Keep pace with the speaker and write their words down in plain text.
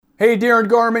Hey, Darren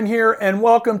Garman here, and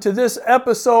welcome to this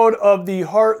episode of the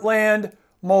Heartland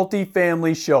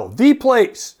Multifamily Show, the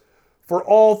place for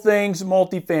all things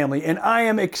multifamily. And I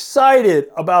am excited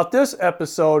about this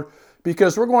episode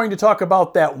because we're going to talk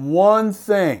about that one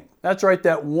thing. That's right,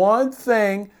 that one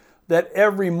thing that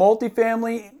every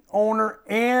multifamily owner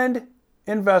and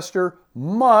investor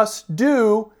must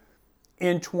do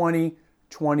in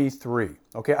 2023.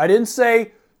 Okay, I didn't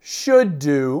say should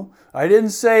do. I didn't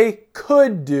say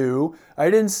could do. I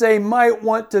didn't say might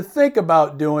want to think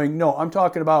about doing. No, I'm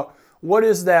talking about what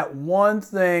is that one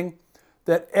thing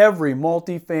that every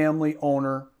multifamily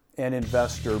owner and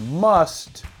investor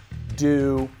must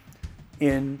do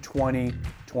in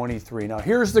 2023. Now,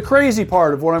 here's the crazy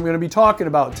part of what I'm going to be talking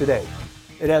about today.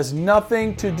 It has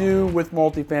nothing to do with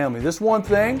multifamily. This one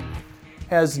thing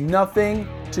has nothing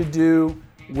to do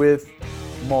with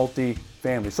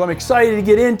multifamily. So I'm excited to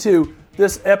get into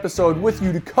this episode with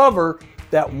you to cover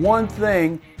that one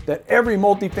thing that every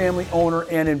multifamily owner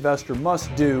and investor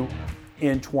must do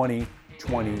in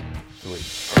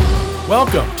 2023.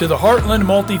 Welcome to the Heartland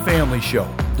Multifamily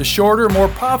Show, the shorter, more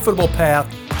profitable path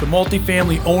to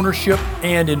multifamily ownership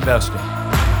and investing.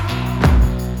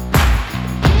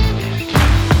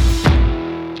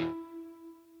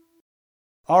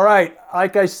 All right,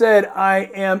 like I said,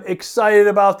 I am excited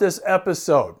about this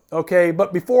episode, okay?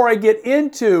 But before I get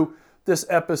into this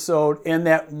episode and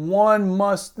that one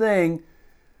must thing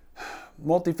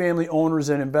multifamily owners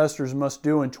and investors must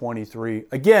do in 23,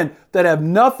 again, that have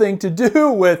nothing to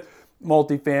do with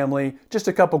multifamily, just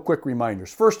a couple quick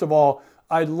reminders. First of all,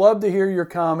 I'd love to hear your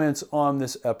comments on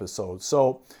this episode.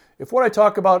 So if what I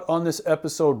talk about on this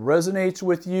episode resonates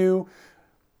with you,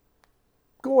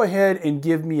 go ahead and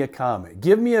give me a comment.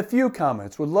 Give me a few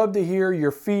comments. Would love to hear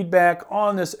your feedback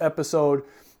on this episode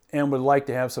and would like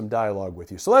to have some dialogue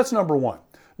with you. So that's number one.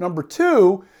 Number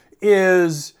two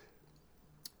is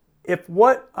if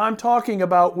what I'm talking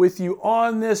about with you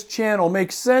on this channel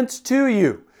makes sense to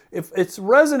you, if it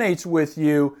resonates with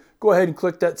you, go ahead and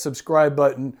click that subscribe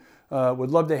button.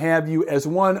 Would love to have you as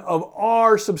one of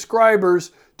our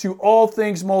subscribers to All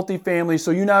Things Multifamily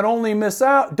so you not only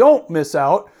don't miss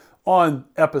out on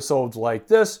episodes like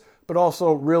this, but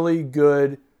also really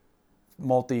good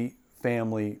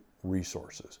multifamily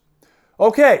resources.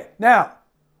 Okay, now,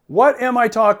 what am I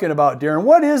talking about, Darren?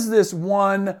 What is this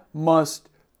one must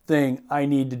thing I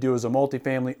need to do as a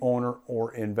multifamily owner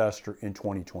or investor in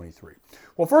 2023?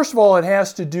 Well, first of all, it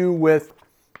has to do with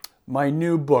my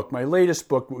new book, my latest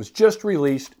book that was just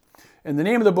released, and the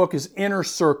name of the book is Inner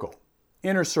Circle.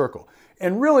 Inner Circle.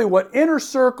 And really what Inner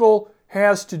Circle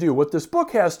has to do, what this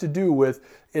book has to do with,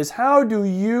 is how do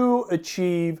you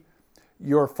achieve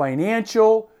your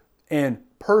financial and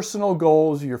personal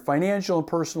goals, your financial and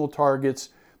personal targets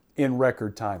in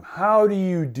record time? How do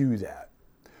you do that?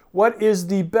 What is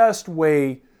the best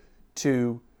way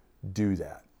to do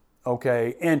that?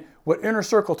 Okay, and what Inner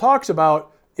Circle talks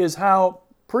about is how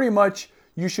pretty much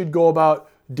you should go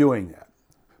about doing that.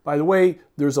 By the way,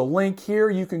 there's a link here.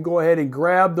 You can go ahead and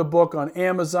grab the book on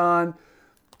Amazon.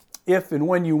 If and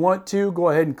when you want to, go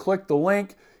ahead and click the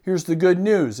link. Here's the good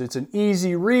news. It's an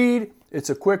easy read,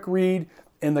 it's a quick read,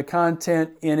 and the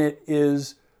content in it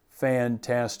is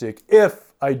fantastic.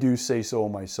 If I do say so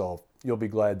myself, you'll be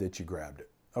glad that you grabbed it.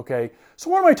 Okay, so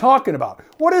what am I talking about?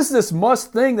 What is this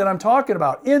must thing that I'm talking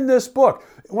about in this book?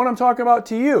 What I'm talking about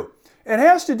to you? It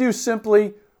has to do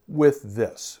simply with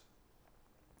this.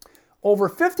 Over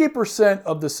 50%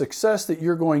 of the success that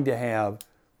you're going to have,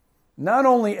 not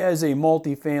only as a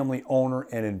multifamily owner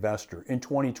and investor in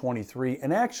 2023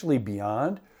 and actually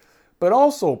beyond, but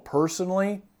also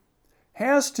personally,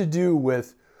 has to do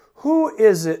with who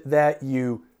is it that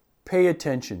you pay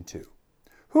attention to?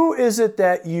 Who is it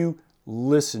that you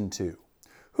listen to?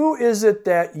 Who is it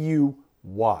that you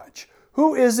watch?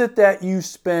 Who is it that you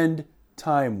spend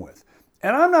time with?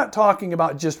 And I'm not talking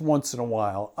about just once in a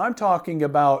while. I'm talking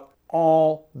about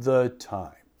all the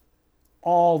time.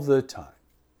 All the time.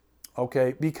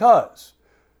 Okay? Because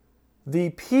the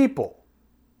people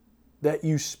that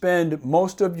you spend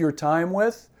most of your time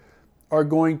with are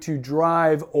going to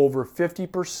drive over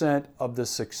 50% of the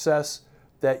success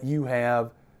that you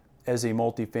have as a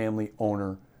multifamily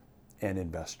owner and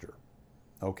investor.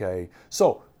 Okay?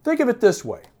 So think of it this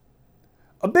way.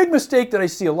 A big mistake that I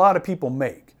see a lot of people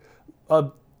make, a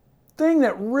thing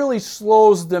that really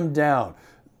slows them down.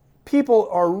 People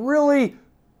are really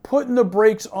putting the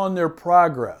brakes on their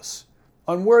progress,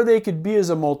 on where they could be as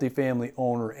a multifamily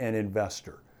owner and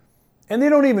investor. And they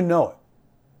don't even know it.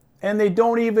 And they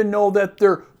don't even know that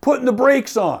they're putting the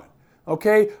brakes on.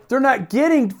 Okay? They're not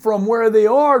getting from where they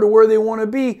are to where they want to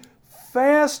be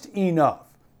fast enough.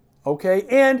 okay?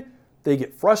 And they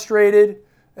get frustrated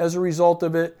as a result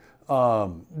of it.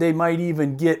 They might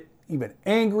even get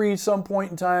angry at some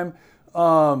point in time.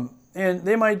 And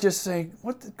they might just say,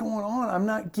 what's going on? I'm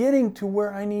not getting to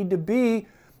where I need to be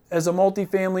as a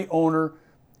multifamily owner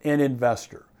and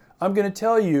investor. I'm going to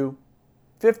tell you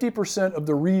 50% of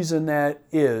the reason that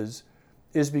is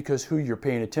because who you're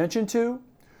paying attention to,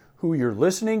 who you're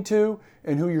listening to,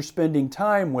 and who you're spending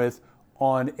time with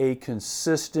on a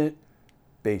consistent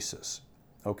basis.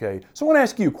 Okay, so I want to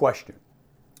ask you a question.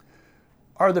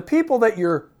 Are the people that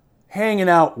you're hanging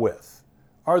out with,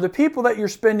 are the people that you're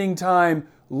spending time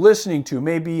listening to,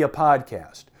 maybe a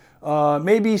podcast,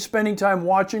 maybe spending time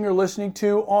watching or listening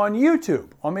to on YouTube,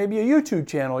 on maybe a YouTube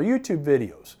channel, YouTube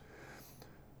videos,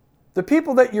 the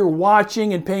people that you're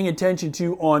watching and paying attention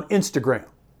to on Instagram,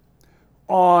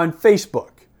 on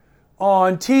Facebook,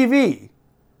 on TV,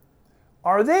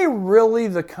 are they really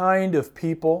the kind of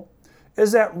people?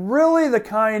 Is that really the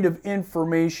kind of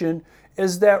information?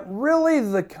 Is that really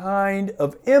the kind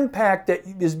of impact that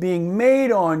is being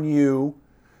made on you,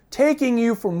 taking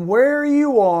you from where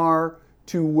you are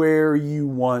to where you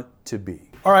want to be?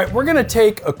 All right, we're going to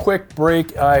take a quick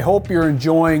break. I hope you're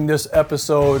enjoying this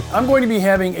episode. I'm going to be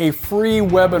having a free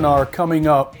webinar coming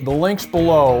up, the link's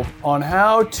below, on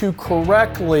how to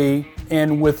correctly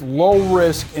and with low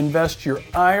risk invest your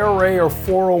IRA or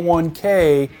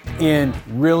 401k in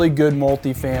really good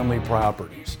multifamily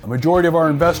properties. The majority of our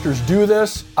investors do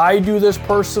this. I do this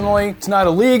personally. It's not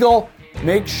illegal.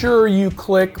 Make sure you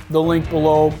click the link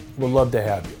below. We'd love to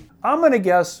have you. I'm going to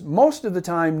guess most of the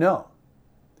time, no.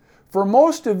 For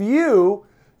most of you,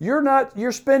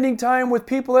 you're spending time with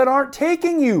people that aren't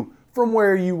taking you from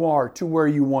where you are to where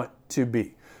you want to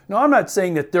be. Now, I'm not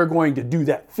saying that they're going to do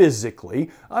that physically.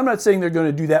 I'm not saying they're going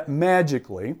to do that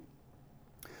magically.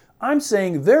 I'm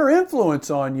saying their influence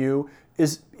on you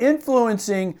is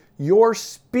influencing your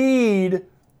speed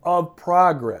of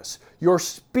progress, your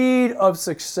speed of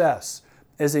success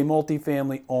as a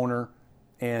multifamily owner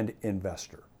and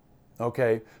investor.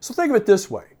 Okay? So think of it this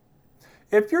way.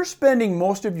 If you're spending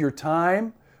most of your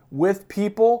time with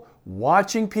people,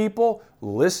 watching people,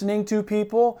 listening to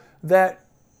people that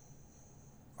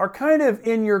are kind of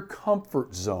in your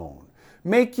comfort zone,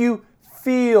 make you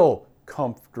feel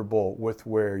comfortable with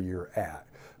where you're at,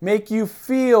 make you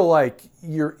feel like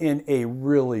you're in a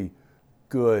really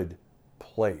good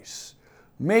place,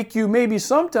 make you maybe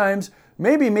sometimes,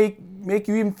 make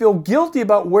you even feel guilty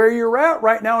about where you're at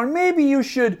right now, and maybe you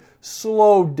should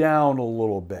slow down a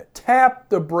little bit, tap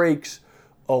the brakes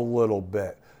a little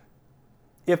bit.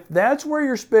 If that's where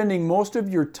you're spending most of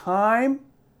your time,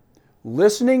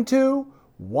 listening to,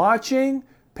 watching,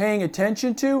 paying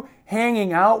attention to,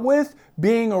 hanging out with,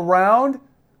 being around,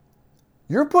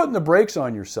 you're putting the brakes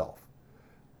on yourself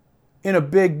in a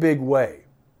big, big way.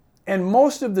 And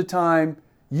most of the time,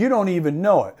 you don't even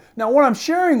know it. Now, what I'm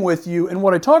sharing with you and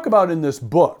what I talk about in this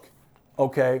book,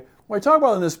 okay, what I talk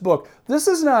about in this book, this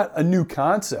is not a new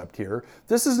concept here.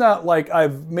 This is not like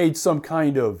I've made some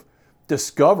kind of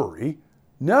discovery.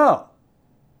 No,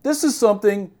 this is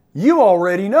something you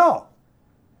already know.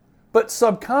 But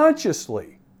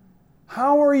subconsciously,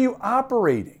 how are you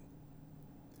operating?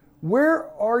 Where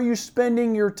are you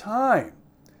spending your time?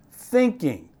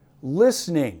 Thinking,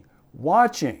 listening,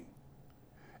 watching.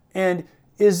 And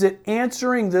is it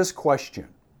answering this question?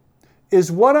 Is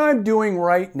what I'm doing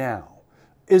right now,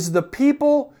 are the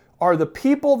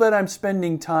people that I'm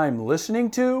spending time listening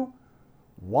to,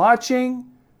 watching,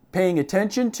 paying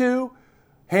attention to,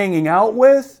 hanging out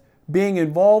with, being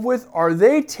involved with, are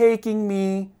they taking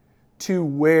me to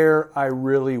where I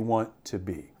really want to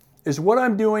be? Is what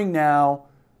I'm doing now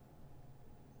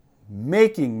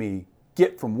making me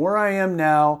get from where I am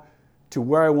now to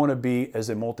where I want to be as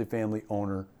a multifamily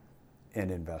owner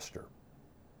and investor?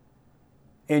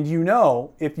 And you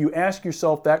know, if you ask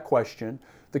yourself that question,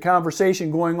 the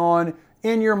conversation going on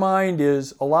in your mind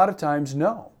is a lot of times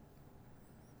no.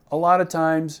 A lot of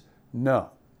times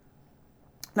no.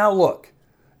 Now look,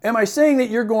 am I saying that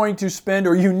you're going to spend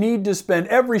or you need to spend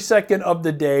every second of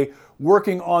the day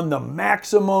working on the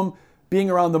maximum, being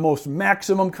around the most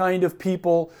maximum kind of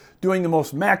people, doing the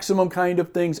most maximum kind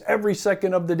of things every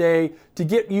second of the day to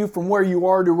get you from where you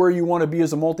are to where you want to be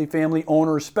as a multifamily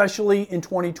owner, especially in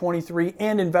 2023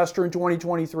 and investor in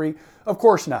 2023? Of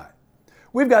course not.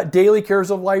 We've got daily cares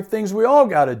of life, things we all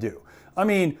got to do. I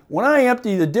mean, when I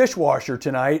empty the dishwasher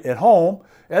tonight at home,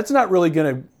 that's not really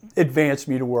going to advance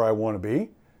me to where I want to be.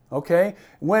 Okay?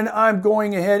 When I'm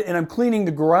going ahead and I'm cleaning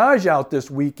the garage out this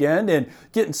weekend and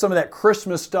getting some of that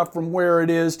Christmas stuff from where it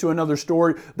is to another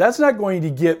store, that's not going to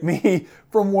get me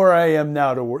from where I am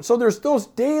now to where. So there's those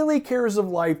daily cares of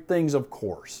life things, of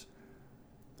course.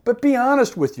 But be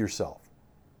honest with yourself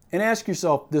and ask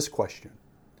yourself this question.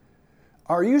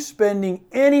 Are you spending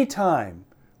any time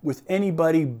with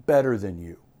anybody better than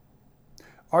you?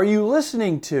 Are you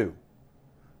listening to?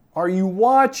 Are you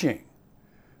watching?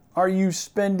 Are you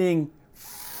spending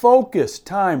focused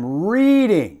time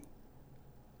reading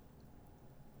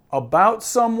about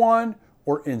someone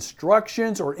or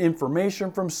instructions or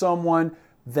information from someone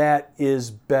that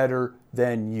is better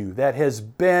than you, that has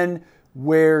been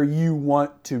where you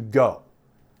want to go?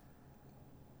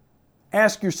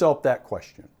 Ask yourself that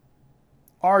question.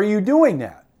 Are you doing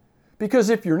that? Because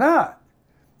if you're not,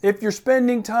 if you're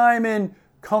spending time in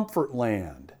comfort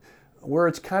land, where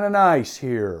it's kind of nice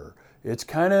here, it's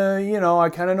kind of, I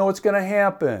kind of know what's going to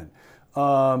happen.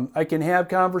 I can have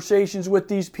conversations with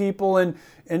these people and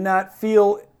not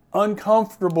feel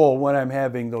uncomfortable when I'm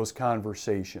having those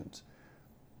conversations.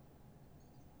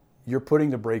 You're putting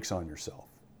the brakes on yourself.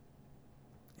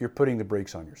 You're putting the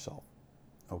brakes on yourself.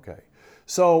 Okay.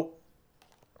 So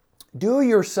do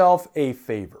yourself a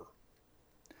favor.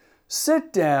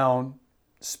 Sit down,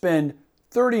 spend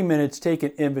 30 minutes, take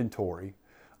an inventory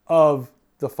of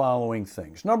the following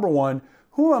things. Number one,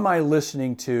 who am I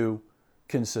listening to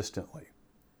consistently?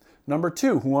 Number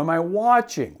two, who am I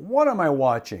watching? What am I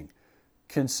watching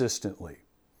consistently?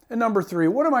 And number three,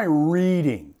 what am I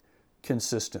reading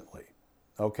consistently?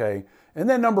 Okay. And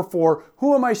then number four,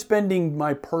 who am I spending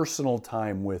my personal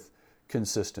time with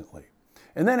consistently?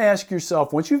 And then ask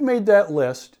yourself, once you've made that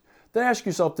list, then ask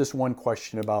yourself this one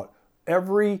question about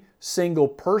every single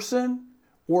person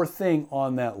or thing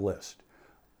on that list.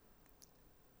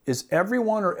 Is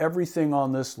everyone or everything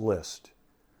on this list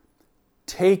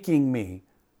taking me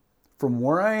from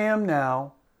where I am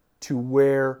now to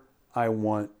where I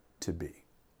want to be?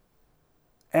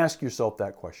 Ask yourself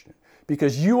that question,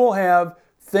 because you will have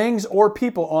things or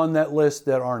people on that list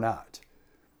that are not.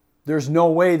 There's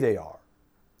no way they are.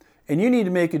 And you need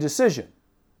to make a decision.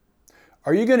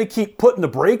 Are you going to keep putting the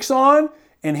brakes on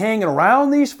and hanging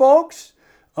around these folks,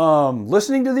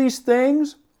 listening to these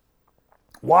things,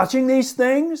 watching these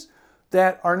things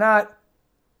that are not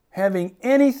having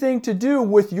anything to do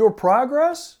with your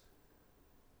progress?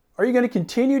 Are you going to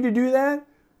continue to do that?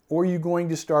 Or are you going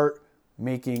to start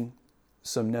making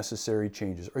some necessary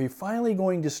changes? Are you finally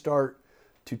going to start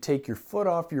to take your foot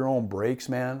off your own brakes,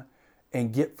 man,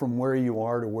 and get from where you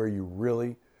are to where you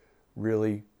really,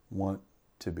 really want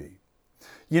to be?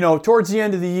 Towards the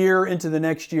end of the year, into the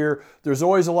next year, there's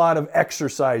always a lot of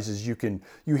exercises you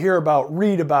hear about,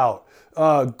 read about,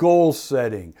 goal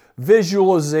setting,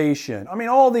 visualization.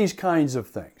 All these kinds of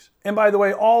things. And by the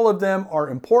way, all of them are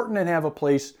important and have a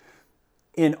place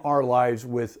in our lives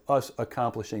with us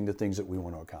accomplishing the things that we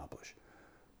want to accomplish.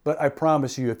 But I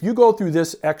promise you, if you go through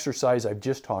this exercise I've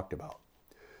just talked about,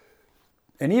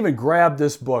 and even grab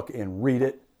this book and read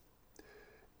it,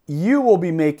 you will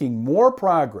be making more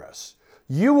progress.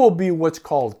 You will be do what's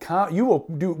called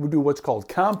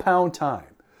compound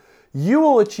time. You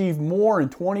will achieve more in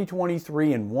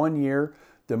 2023 in 1 year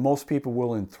than most people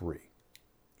will in 3.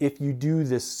 If you do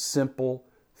this simple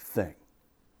thing,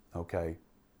 okay?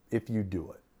 If you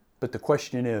do it. But the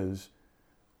question is,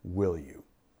 will you?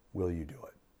 Will you do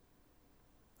it?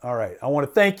 All right. I want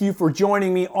to thank you for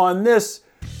joining me on this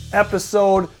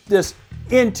episode, this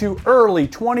into early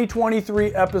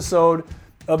 2023 episode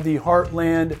of the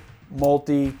Heartland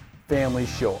Multifamily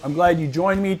Show. I'm glad you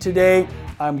joined me today.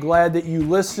 I'm glad that you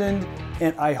listened,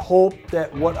 and I hope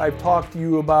that what I've talked to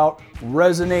you about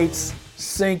resonates,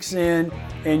 sinks in,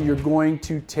 and you're going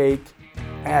to take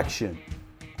action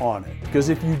on it. Because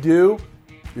if you do,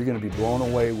 you're going to be blown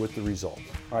away with the results.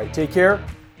 All right, take care.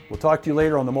 We'll talk to you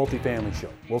later on the Multifamily Show.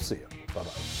 We'll see you.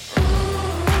 Bye-bye.